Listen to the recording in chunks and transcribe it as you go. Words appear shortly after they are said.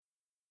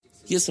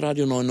Hier ist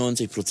Radio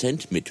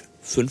 99% mit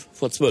 5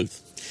 vor 12.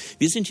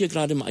 Wir sind hier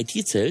gerade im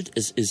IT-Zelt.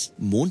 Es ist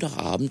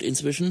Montagabend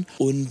inzwischen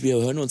und wir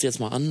hören uns jetzt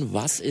mal an,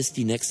 was es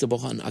die nächste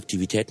Woche an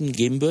Aktivitäten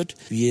geben wird.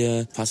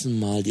 Wir fassen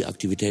mal die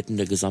Aktivitäten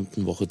der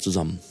gesamten Woche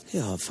zusammen.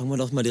 Ja, fangen wir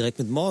doch mal direkt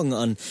mit morgen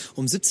an.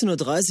 Um 17.30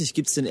 Uhr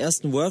gibt es den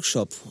ersten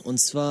Workshop und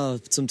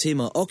zwar zum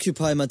Thema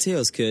Occupy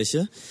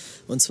Matthäuskirche.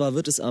 Und zwar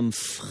wird es am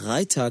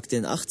Freitag,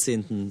 den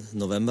 18.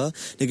 November,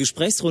 eine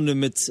Gesprächsrunde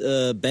mit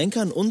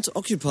Bankern und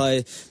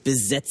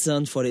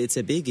Occupy-Besetzern vor der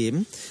EZB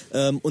geben.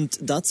 Und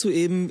dazu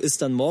eben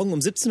ist dann morgen um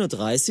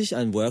 17.30 Uhr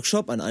ein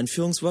Workshop, ein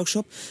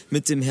Einführungsworkshop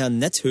mit dem Herrn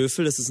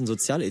Netthöfel, das ist ein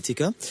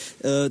Sozialethiker.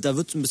 Da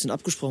wird ein bisschen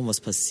abgesprochen,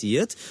 was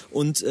passiert.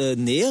 Und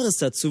Näheres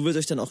dazu wird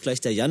euch dann auch gleich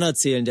der Jan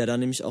erzählen, der da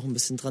nämlich auch ein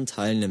bisschen dran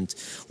teilnimmt.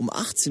 Um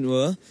 18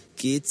 Uhr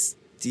geht's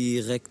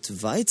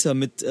direkt weiter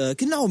mit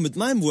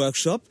meinem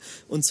Workshop,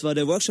 und zwar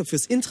der Workshop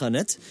fürs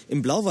Intranet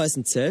im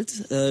blau-weißen Zelt.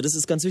 Das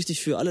ist ganz wichtig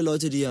für alle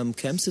Leute, die am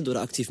Camp sind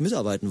oder aktiv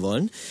mitarbeiten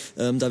wollen.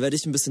 Da werde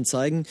ich ein bisschen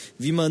zeigen,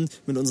 wie man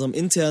mit unserem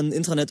internen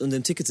Intranet und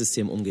dem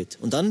Ticketsystem umgeht.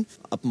 Und dann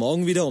ab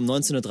morgen wieder um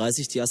 19.30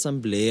 Uhr die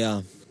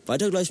Assemblea.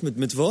 Weiter gleich mit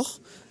Mittwoch.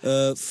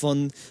 Am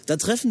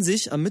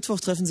Mittwoch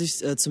treffen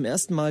sich zum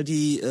ersten Mal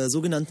die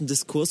sogenannten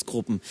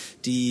Diskursgruppen.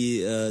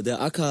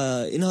 Der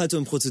AK Inhalte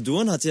und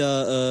Prozeduren hat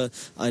ja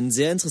ein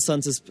sehr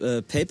interessantes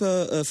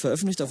Paper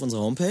veröffentlicht auf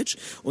unserer Homepage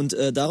und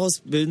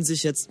daraus bilden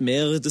sich jetzt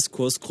mehrere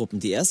Diskursgruppen.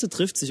 Die erste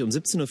trifft sich um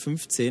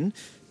 17.15 Uhr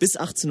bis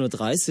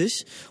 18.30 Uhr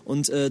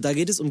und da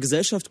geht es um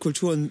Gesellschaft,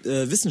 Kultur und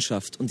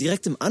Wissenschaft. Und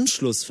direkt im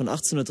Anschluss von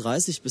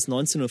 18.30 Uhr bis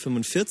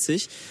 19.45 Uhr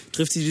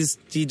trifft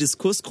die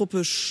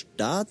Diskursgruppe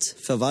Staat,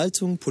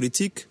 Verwaltung,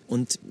 Politik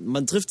und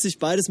man trifft sich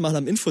beides mal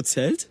am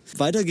Infozelt.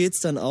 Weiter geht's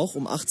dann auch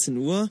um 18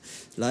 Uhr,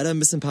 leider ein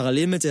bisschen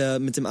parallel mit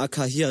dem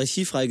AK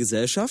Hierarchiefreie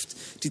Gesellschaft.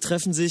 Die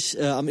treffen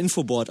sich am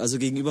Infoboard, also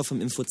gegenüber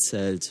vom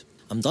Infozelt.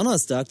 Am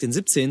Donnerstag, den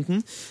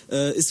 17.,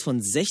 ist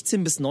von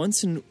 16 bis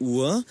 19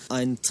 Uhr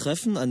ein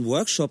Treffen, ein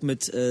Workshop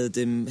mit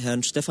dem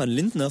Herrn Stefan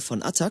Lindner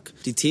von ATTAC.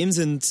 Die Themen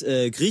sind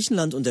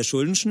Griechenland und der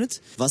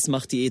Schuldenschnitt, was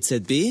macht die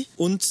EZB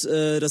und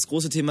das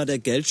große Thema der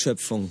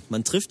Geldschöpfung.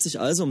 Man trifft sich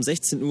also um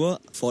 16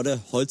 Uhr vor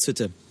der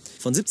Holzhütte.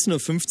 Von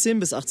 17.15 Uhr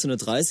bis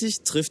 18.30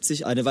 Uhr trifft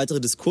sich eine weitere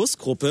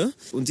Diskursgruppe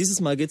und dieses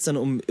Mal geht es dann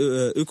um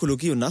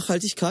Ökologie und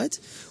Nachhaltigkeit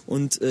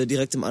und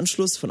direkt im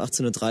Anschluss von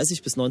 18.30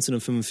 Uhr bis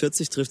 19.45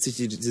 Uhr trifft sich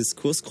die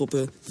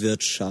Diskursgruppe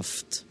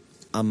Wirtschaft.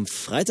 Am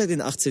Freitag, den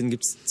 18.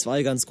 gibt es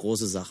zwei ganz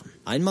große Sachen.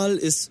 Einmal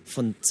ist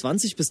von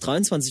 20 bis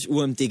 23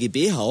 Uhr im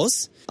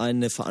DGB-Haus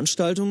eine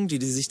Veranstaltung,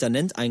 die sich da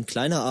nennt Ein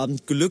kleiner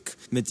Abend Glück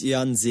mit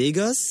Jan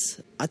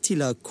Segers,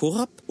 Attila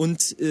Korab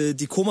und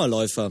die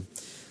Komaläufer.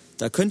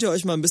 Da könnt ihr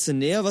euch mal ein bisschen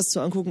näher was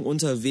zu angucken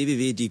unter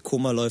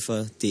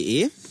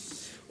www.diekomaläufer.de.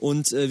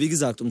 Und wie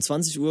gesagt, um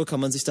 20 Uhr kann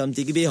man sich da im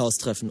DGB-Haus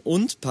treffen.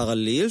 Und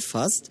parallel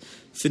fast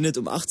findet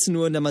um 18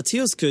 Uhr in der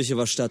Matthäuskirche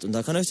was statt. Und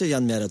da kann euch der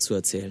Jan mehr dazu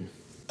erzählen.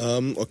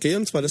 Okay,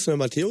 und zwar das in der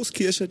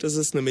Matthäuskirche, das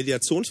ist eine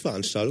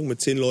Mediationsveranstaltung mit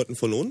 10 Leuten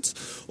von uns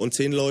und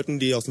 10 Leuten,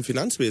 die aus dem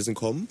Finanzwesen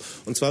kommen.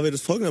 Und zwar wird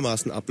es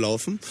folgendermaßen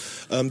ablaufen.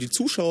 Die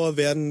Zuschauer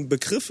werden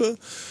Begriffe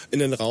in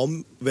den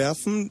Raum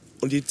werfen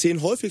und die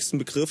 10 häufigsten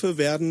Begriffe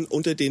werden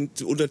unter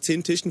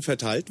 10 Tischen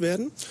verteilt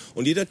werden.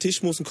 Und jeder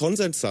Tisch muss einen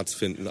Konsenssatz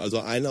finden. Also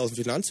einer aus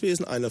dem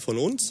Finanzwesen, einer von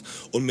uns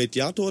und ein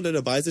Mediator, der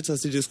dabei sitzt,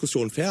 dass die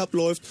Diskussion fair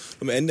abläuft.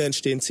 Am Ende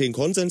entstehen 10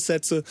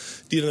 Konsenssätze,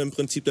 die dann im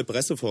Prinzip der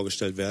Presse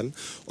vorgestellt werden.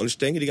 Und ich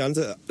denke,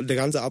 der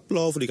ganze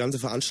Ablauf und die ganze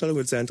Veranstaltung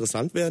wird sehr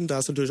interessant werden, da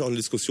es natürlich auch eine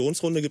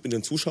Diskussionsrunde gibt mit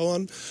den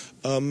Zuschauern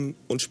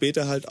und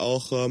später halt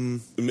auch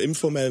im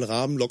informellen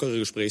Rahmen lockere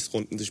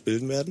Gesprächsrunden sich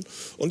bilden werden.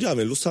 Und ja, wenn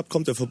ihr Lust habt,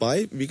 kommt ihr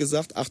vorbei. Wie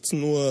gesagt,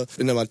 18 Uhr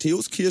in der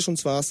Matthäuskirche und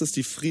zwar ist es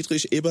die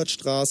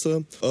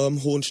Friedrich-Ebert-Straße,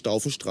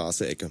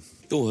 Hohenstaufenstraße-Ecke.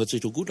 Jo, hört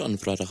sich doch gut an,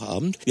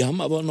 Freitagabend. Wir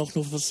haben aber noch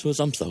was für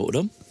Samstag,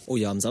 oder? Oh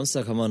ja, am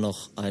Samstag haben wir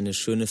noch eine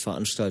schöne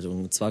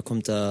Veranstaltung. Und zwar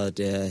kommt da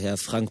der Herr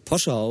Frank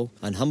Poschau,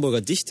 ein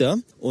Hamburger Dichter.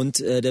 Und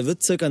der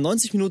wird circa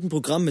 90 Minuten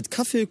Programm mit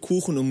Kaffee,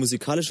 Kuchen und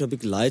musikalischer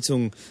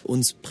Begleitung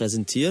uns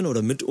präsentieren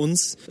oder mit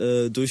uns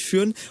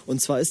durchführen.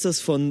 Und zwar ist das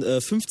von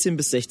 15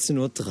 bis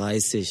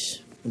 16.30 Uhr.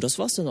 Und das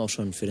war's dann auch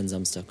schon für den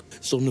Samstag.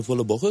 Ist doch eine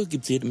volle Woche,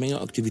 gibt's jede Menge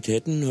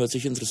Aktivitäten, hört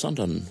sich interessant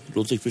an.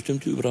 Lohnt sich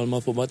bestimmt überall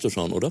mal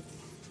vorbeizuschauen, oder?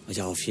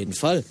 Ja, auf jeden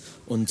Fall.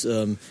 Und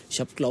ich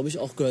habe, glaube ich,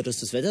 auch gehört, dass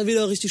das Wetter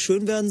wieder richtig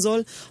schön werden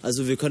soll.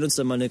 Also wir können uns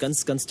dann mal eine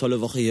ganz, ganz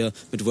tolle Woche hier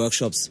mit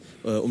Workshops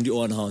um die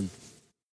Ohren hauen.